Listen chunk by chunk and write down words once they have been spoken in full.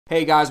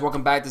Hey guys,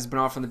 welcome back. This is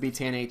Bernard from the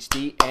BTN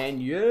HD, and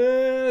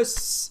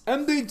yes,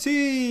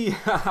 MDT.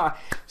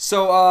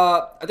 So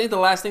I think the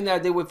last thing that I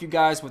did with you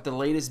guys with the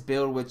latest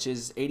build, which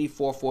is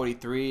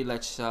 8443.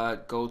 Let's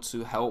go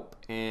to help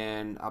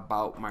and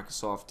about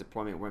Microsoft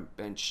Deployment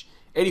Workbench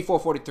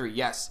 8443.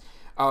 Yes,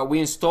 we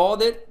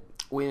installed it.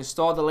 We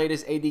installed the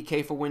latest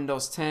ADK for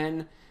Windows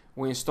 10.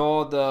 We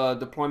installed the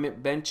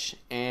deployment bench,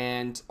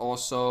 and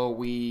also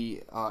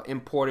we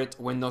imported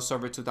Windows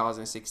Server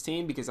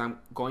 2016 because I'm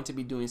going to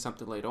be doing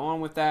something later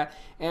on with that,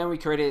 and we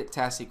created a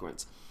task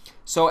sequence.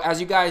 So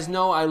as you guys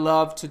know, I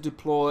love to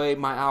deploy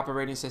my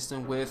operating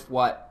system with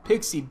what?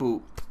 PXE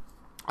boot.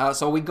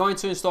 So we're going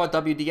to install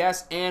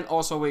WDS, and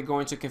also we're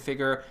going to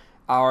configure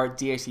our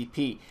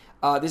DHCP.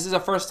 This is the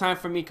first time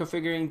for me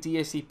configuring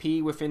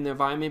DHCP within the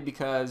environment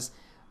because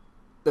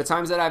the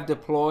times that I've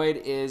deployed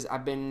is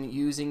I've been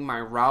using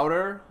my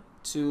router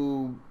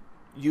to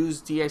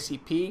use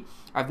DHCP.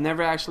 I've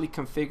never actually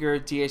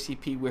configured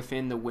DHCP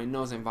within the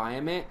Windows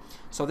environment.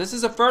 So this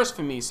is a first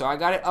for me. So I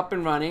got it up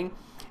and running,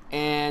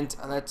 and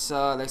let's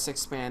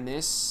expand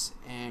this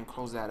and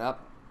close that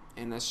up,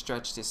 and let's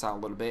stretch this out a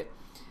little bit.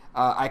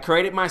 I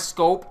created my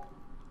scope,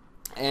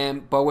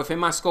 but within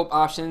my scope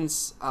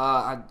options,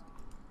 I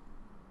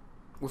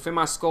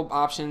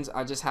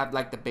just have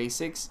like the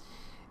basics.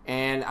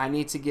 And I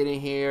need to get in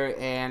here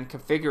and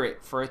configure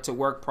it for it to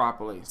work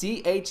properly.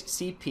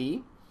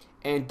 DHCP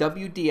and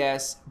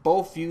WDS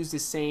both use the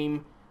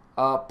same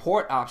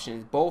port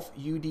options, both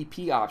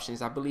UDP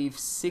options. I believe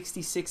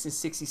 66 and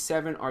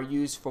 67 are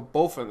used for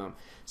both of them.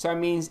 So that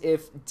means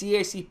if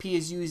DHCP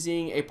is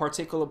using a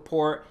particular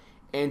port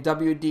and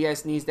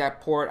WDS needs that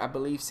port, I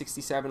believe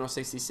 67 or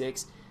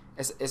 66,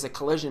 is a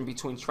collision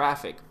between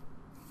traffic.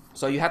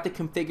 So you have to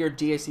configure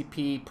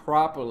DHCP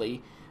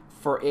properly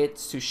for it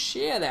to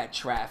share that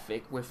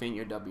traffic within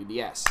your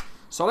WDS.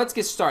 So let's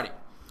get started.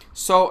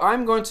 So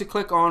I'm going to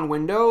click on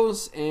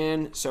Windows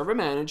and Server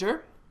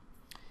Manager.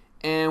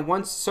 And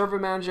once Server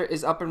Manager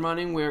is up and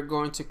running, we're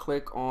going to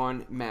click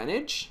on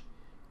Manage,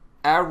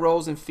 Add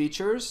Roles and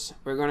Features.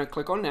 We're going to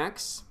click on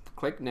Next,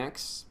 click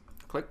Next,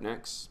 click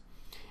Next.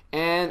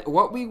 And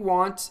what we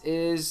want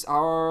is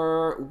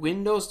our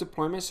Windows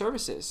Deployment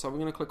Services. So we're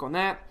going to click on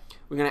that.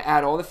 We're going to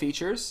add all the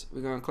features.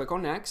 We're going to click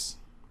on Next.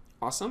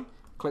 Awesome.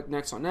 Click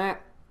next on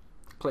that.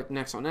 Click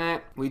next on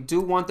that. We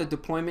do want the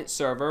deployment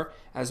server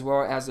as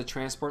well as the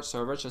transport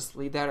server. Just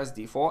leave that as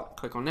default.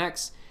 Click on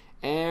next,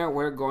 and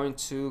we're going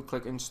to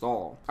click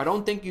install. I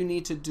don't think you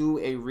need to do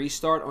a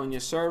restart on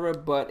your server,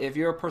 but if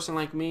you're a person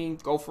like me,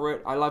 go for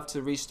it. I love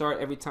to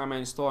restart every time I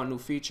install a new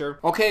feature.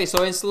 Okay,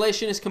 so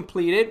installation is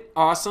completed.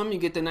 Awesome. You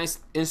get the nice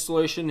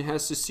installation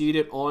has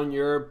succeeded on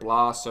your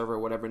blah server,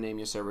 whatever name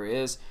your server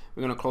is.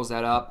 We're going to close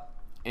that up.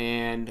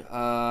 And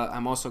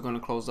I'm also going to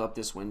close up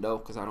this window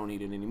because I don't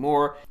need it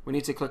anymore. We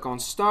need to click on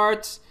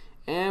Start,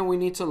 and we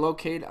need to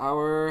locate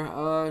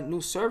our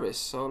new service.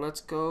 So let's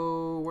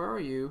go, where are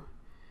you?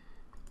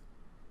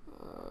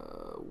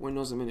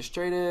 Windows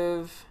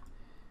Administrative,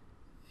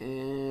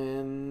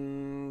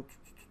 and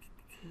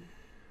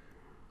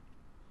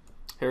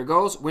here it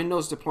goes,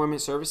 Windows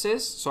Deployment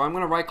Services. So I'm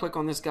going to right click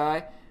on this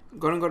guy. I'm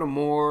going to go to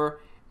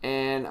More,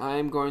 and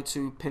I'm going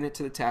to pin it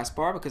to the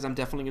taskbar because I'm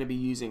definitely going to be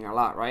using it a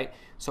lot, right?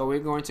 So we're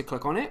going to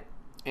click on it,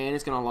 and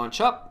it's going to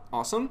launch up.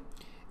 Awesome.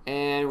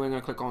 And we're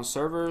going to click on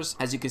servers.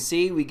 As you can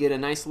see, we get a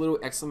nice little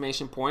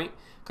exclamation point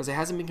because it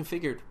hasn't been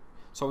configured.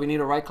 So we need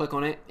to right click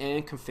on it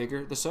and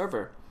configure the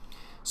server.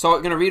 So we're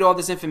going to read all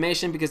this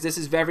information because this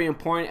is very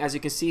important. As you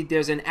can see,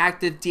 there's an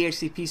active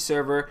DHCP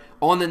server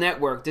on the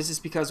network. This is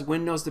because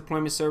Windows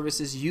Deployment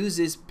Services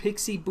uses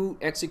PXE boot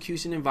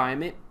execution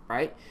environment,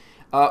 right?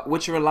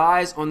 Which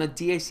relies on the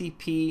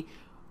DHCP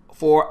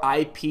for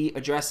IP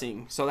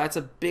addressing. So that's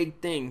a big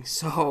thing.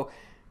 So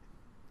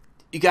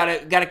you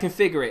gotta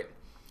configure it.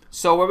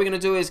 So what we're gonna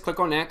do is click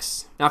on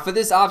Next. Now for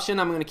this option,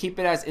 I'm gonna keep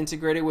it as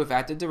integrated with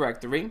Active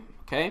Directory.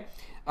 Okay.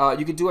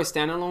 You could do a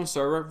standalone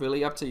server,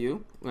 really up to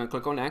you. I'm gonna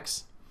click on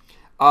Next.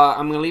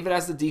 I'm gonna leave it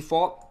as the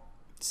default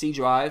C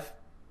drive.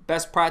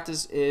 Best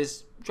practice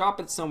is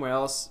drop it somewhere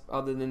else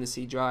other than the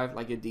C drive,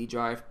 like your D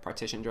drive,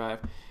 partition drive.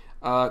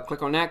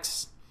 Click on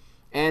Next.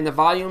 And the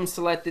volume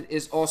selected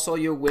is also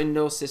your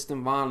Windows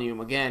system volume.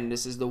 Again,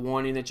 this is the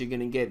warning that you're going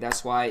to get.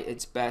 That's why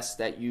it's best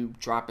that you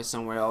drop it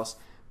somewhere else.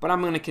 But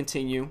I'm going to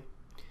continue.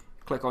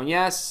 Click on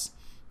Yes.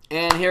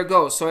 And here it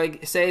goes. So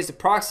it says the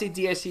proxy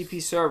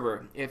DHCP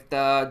server. If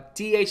the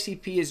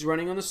DHCP is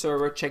running on the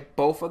server, check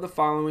both of the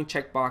following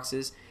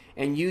checkboxes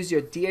and use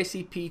your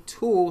DHCP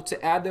tool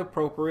to add the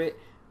appropriate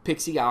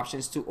PXE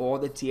options to all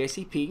the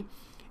DHCP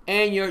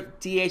and your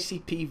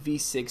DHCP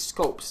v6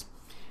 scopes.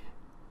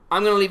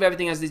 I'm going to leave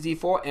everything as the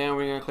default, and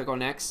we're going to click on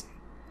Next.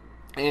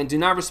 And do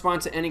not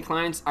respond to any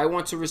clients. I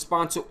want to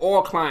respond to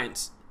all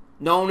clients,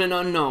 known and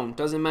unknown.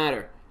 Doesn't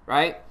matter,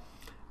 right?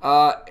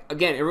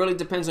 Again, it really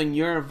depends on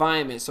your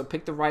environment, so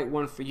pick the right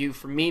one for you.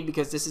 For me,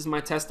 because this is my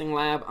testing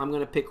lab, I'm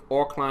going to pick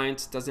all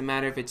clients. Doesn't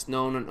matter if it's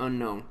known or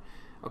unknown,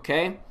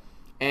 okay?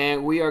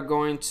 And we are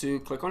going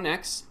to click on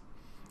Next,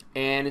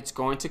 and it's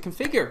going to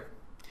configure.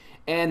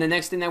 And the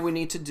next thing that we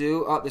need to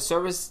do, the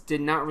service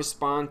did not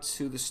respond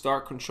to the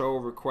start control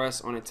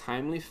request on a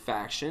timely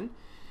fashion.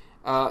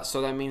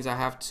 So that means I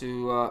have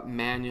to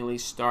manually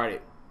start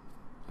it.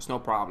 It's no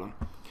problem.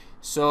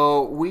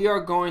 So we are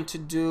going to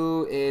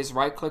do is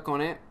right click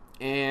on it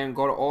and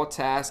go to all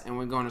tasks, and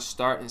we're going to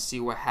start and see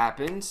what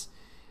happens.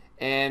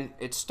 And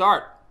it's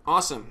start.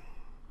 Awesome.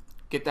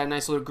 Get that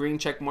nice little green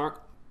check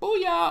mark.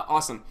 Booyah.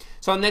 Awesome.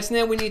 So the next thing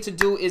that we need to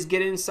do is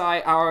get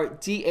inside our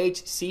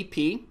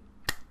DHCP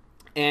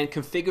and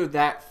configure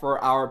that for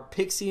our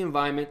PXE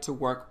environment to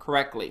work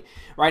correctly.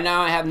 Right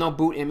now I have no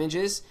boot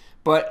images,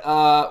 but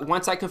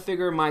once I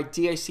configure my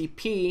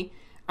DHCP,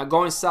 I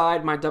go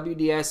inside my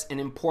WDS and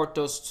import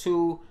those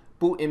two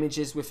boot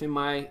images within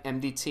my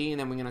MDT, and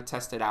then we're going to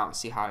test it out and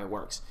see how it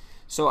works.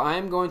 So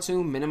I'm going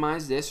to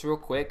minimize this real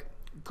quick.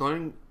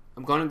 I'm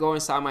going to go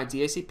inside my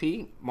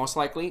DHCP, most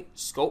likely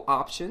scope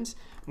options.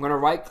 I'm going to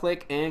right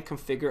click and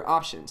configure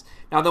options.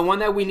 Now the one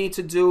that we need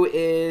to do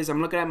is,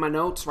 I'm looking at my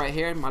notes right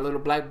here, my little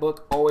black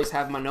book, always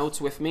have my notes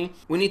with me.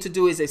 We need to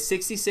do is a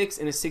 66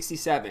 and a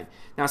 67.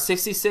 Now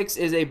 66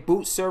 is a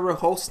boot server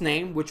host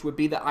name, which would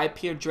be the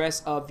IP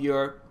address of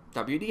your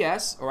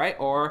WDS, all right,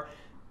 or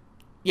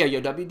yeah,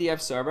 your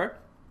WDF server.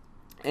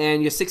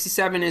 And your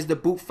 67 is the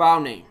boot file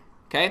name,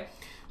 okay?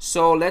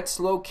 So let's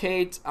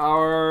locate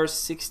our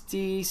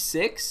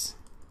 66.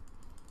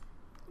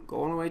 Go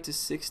all the way to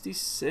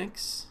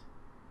 66.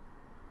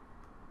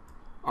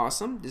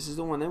 Awesome. This is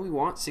the one that we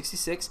want,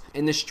 66.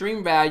 And the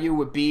stream value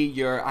would be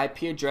your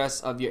IP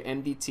address of your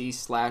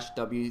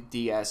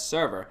MDT/WDS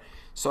server.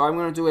 So I'm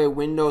going to do a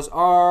Windows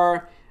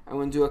R. I'm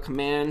going to do a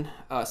command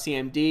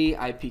cmd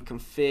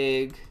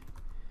ipconfig.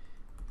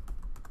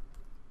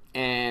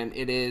 And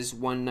it is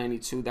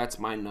 192. That's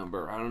my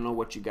number. I don't know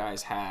what you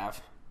guys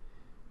have.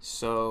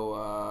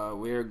 So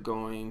we're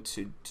going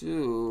to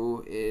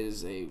do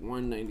is a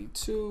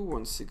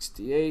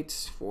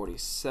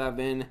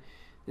 192.168.47.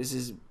 This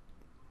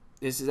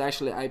is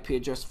actually IP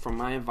address from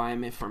my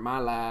environment, from my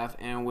lab,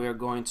 and we're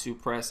going to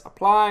press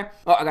apply.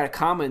 Oh, I got a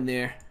comma in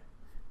there.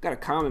 Got a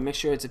comma, make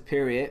sure it's a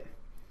period.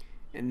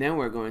 And then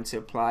we're going to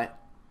apply.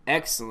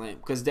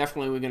 Excellent, because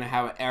definitely we're going to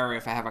have an error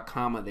if I have a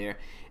comma there.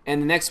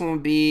 And the next one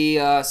would be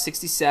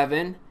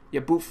 67,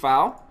 your boot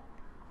file.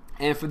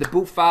 And for the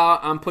boot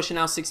file, I'm pushing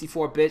out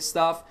 64-bit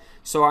stuff.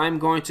 So I'm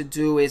going to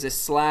do is a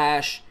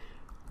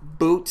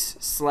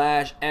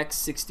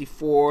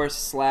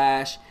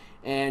 /boot/x64/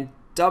 and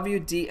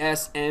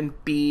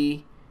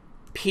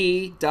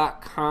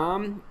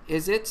wdsmbp.com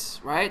is it,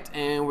 right?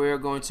 And we're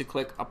going to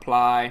click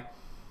apply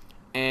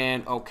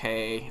and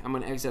okay. I'm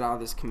going to exit out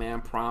of this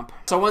command prompt.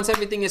 So once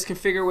everything is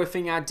configured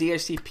within our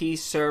DHCP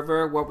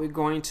server, what we're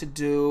going to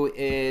do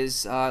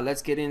is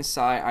let's get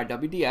inside our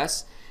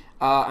WDS.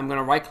 I'm going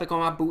to right click on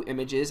my boot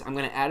images. I'm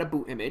going to add a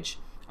boot image.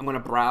 I'm going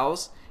to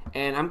browse,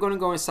 and I'm going to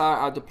go inside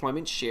our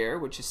deployment share,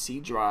 which is C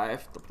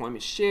drive,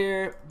 deployment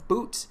share,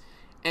 boot,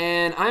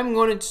 and I'm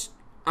going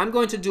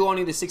to do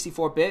only the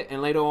 64-bit,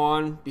 and later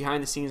on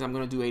behind the scenes I'm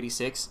going to do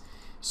 86.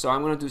 So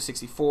I'm going to do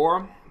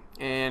 64,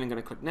 and I'm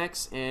going to click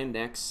next and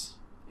next,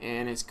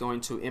 and it's going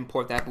to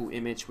import that boot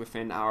image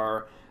within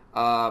our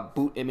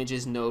boot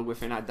images node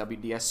within our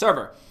WDS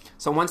server.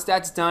 So once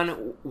that's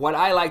done, what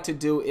I like to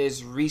do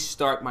is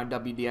restart my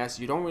WDS.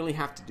 You don't really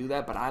have to do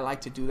that, but I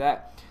like to do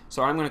that.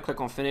 So I'm going to click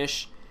on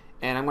finish,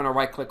 and I'm going to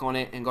right click on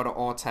it and go to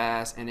all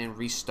tasks and then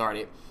restart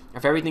it.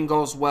 If everything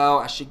goes well,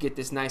 I should get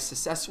this nice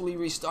successfully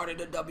restarted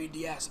the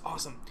WDS.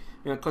 Awesome.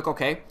 I'm going to click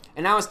OK.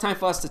 And now it's time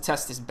for us to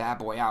test this bad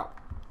boy out.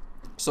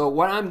 So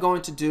what I'm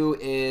going to do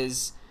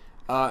is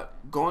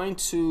going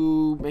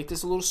to make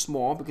this a little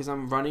small because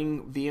I'm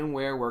running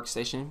VMware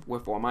Workstation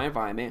with all my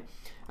environment.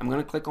 I'm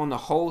going to click on the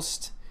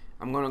host.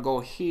 I'm going to go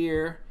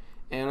here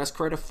and let's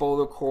create a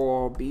folder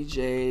called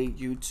BJ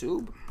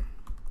YouTube.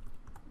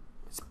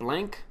 It's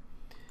blank.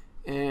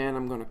 And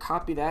I'm going to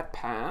copy that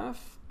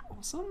path.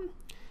 Awesome.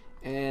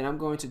 And I'm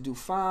going to do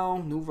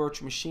file, new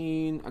virtual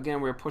machine.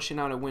 Again, we're pushing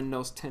out a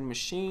Windows 10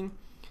 machine.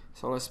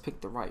 So let's pick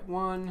the right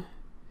one.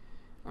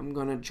 I'm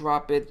going to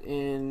drop it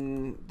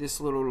in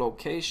this little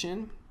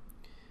location.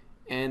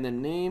 And the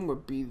name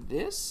would be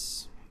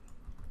this.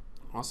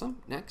 Awesome.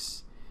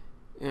 Next.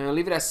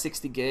 Leave it at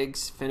 60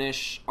 gigs.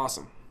 Finish.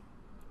 Awesome.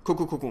 Cool,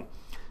 cool, cool, cool.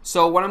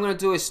 So what I'm going to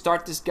do is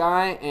start this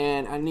guy.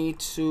 And I need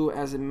to,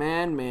 as a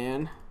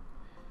man,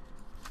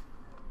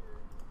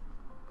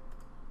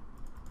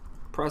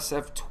 press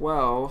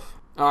F12.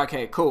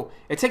 Okay, cool.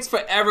 It takes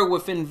forever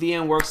within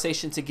VM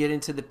Workstation to get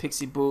into the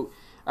PXE boot,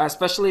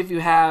 especially if you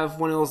have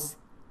one of those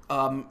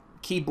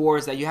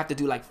keyboards that you have to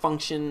do like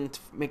function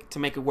to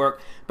make it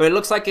work. But it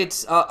looks like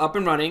it's up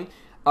and running.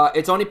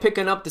 It's only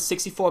picking up the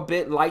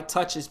 64-bit light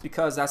touches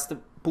because that's the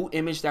boot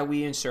image that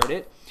we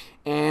inserted.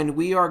 And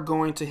we are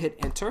going to hit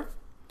enter.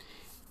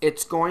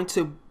 It's going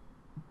to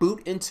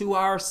boot into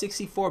our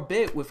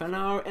 64-bit within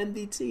our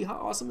MDT. How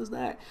awesome is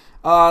that?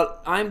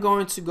 I'm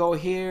going to go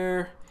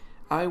here.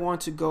 I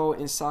want to go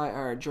inside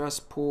our address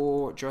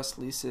pool, address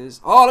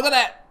leases. Oh, look at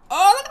that.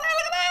 Oh, look at that.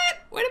 Look at that.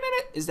 Wait a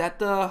minute.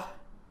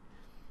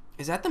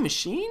 Is that the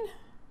machine?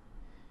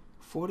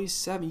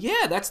 47.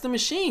 Yeah, that's the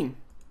machine.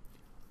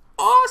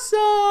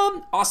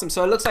 Awesome. Awesome.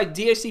 So it looks like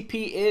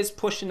DHCP is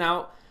pushing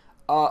out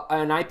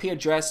an IP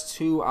address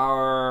to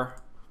our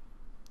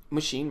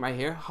machine right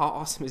here. How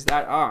awesome is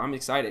that? Oh, I'm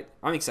excited.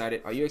 I'm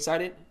excited. Are you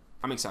excited?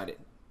 I'm excited.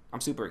 I'm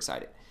super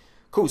excited.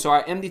 Cool. So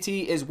our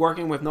MDT is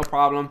working with no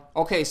problem.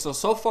 Okay,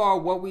 so far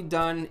what we've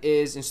done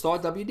is install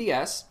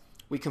WDS.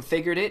 We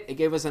configured it. It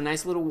gave us a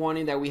nice little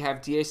warning that we have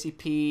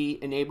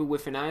DHCP enabled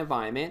within our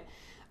environment.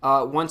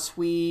 Once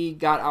we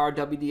got our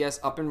WDS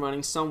up and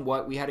running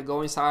somewhat, we had to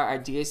go inside our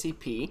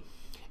DHCP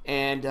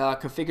and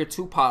configure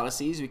two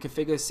policies. We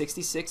configured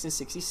 66 and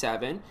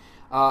 67.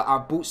 Our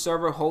boot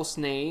server host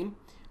name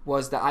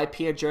was the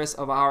IP address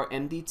of our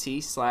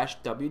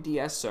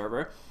MDT/WDS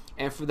server.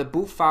 And for the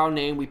boot file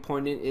name, we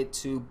pointed it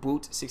to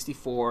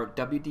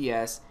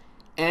boot64wds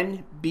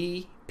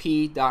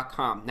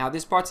nbp.com. Now,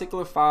 this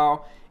particular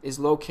file is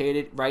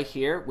located right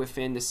here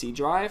within the C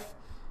drive.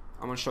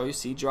 I'm going to show you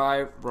C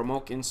drive,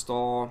 remote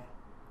install,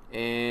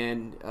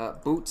 and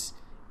boots.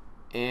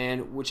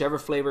 And whichever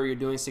flavor you're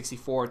doing,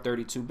 64 or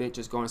 32-bit,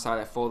 just go inside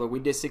that folder. We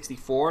did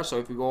 64, so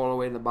if you go all the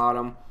way to the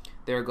bottom,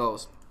 there it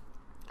goes.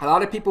 A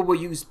lot of people will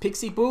use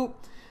PXE boot,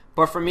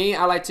 but for me,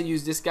 I like to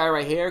use this guy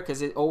right here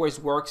because it always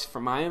works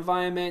for my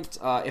environment.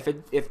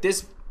 If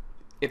this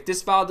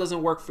file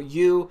doesn't work for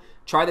you,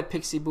 try the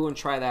PXE boot and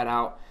try that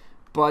out.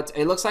 But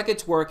it looks like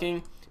it's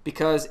working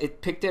because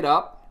it picked it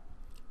up.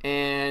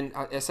 And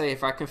I say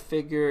if I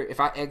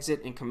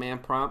exit in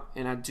command prompt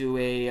and I do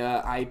a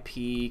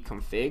IP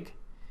config,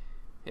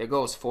 here it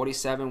goes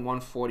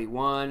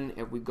 47.141.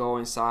 If we go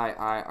inside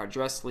our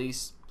address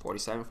list,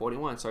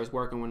 47.41, so it's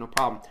working with no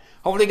problem.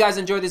 Hopefully you guys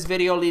enjoyed this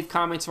video. Leave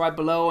comments right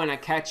below and I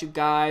catch you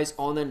guys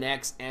on the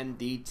next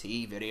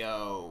MDT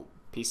video.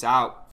 Peace out.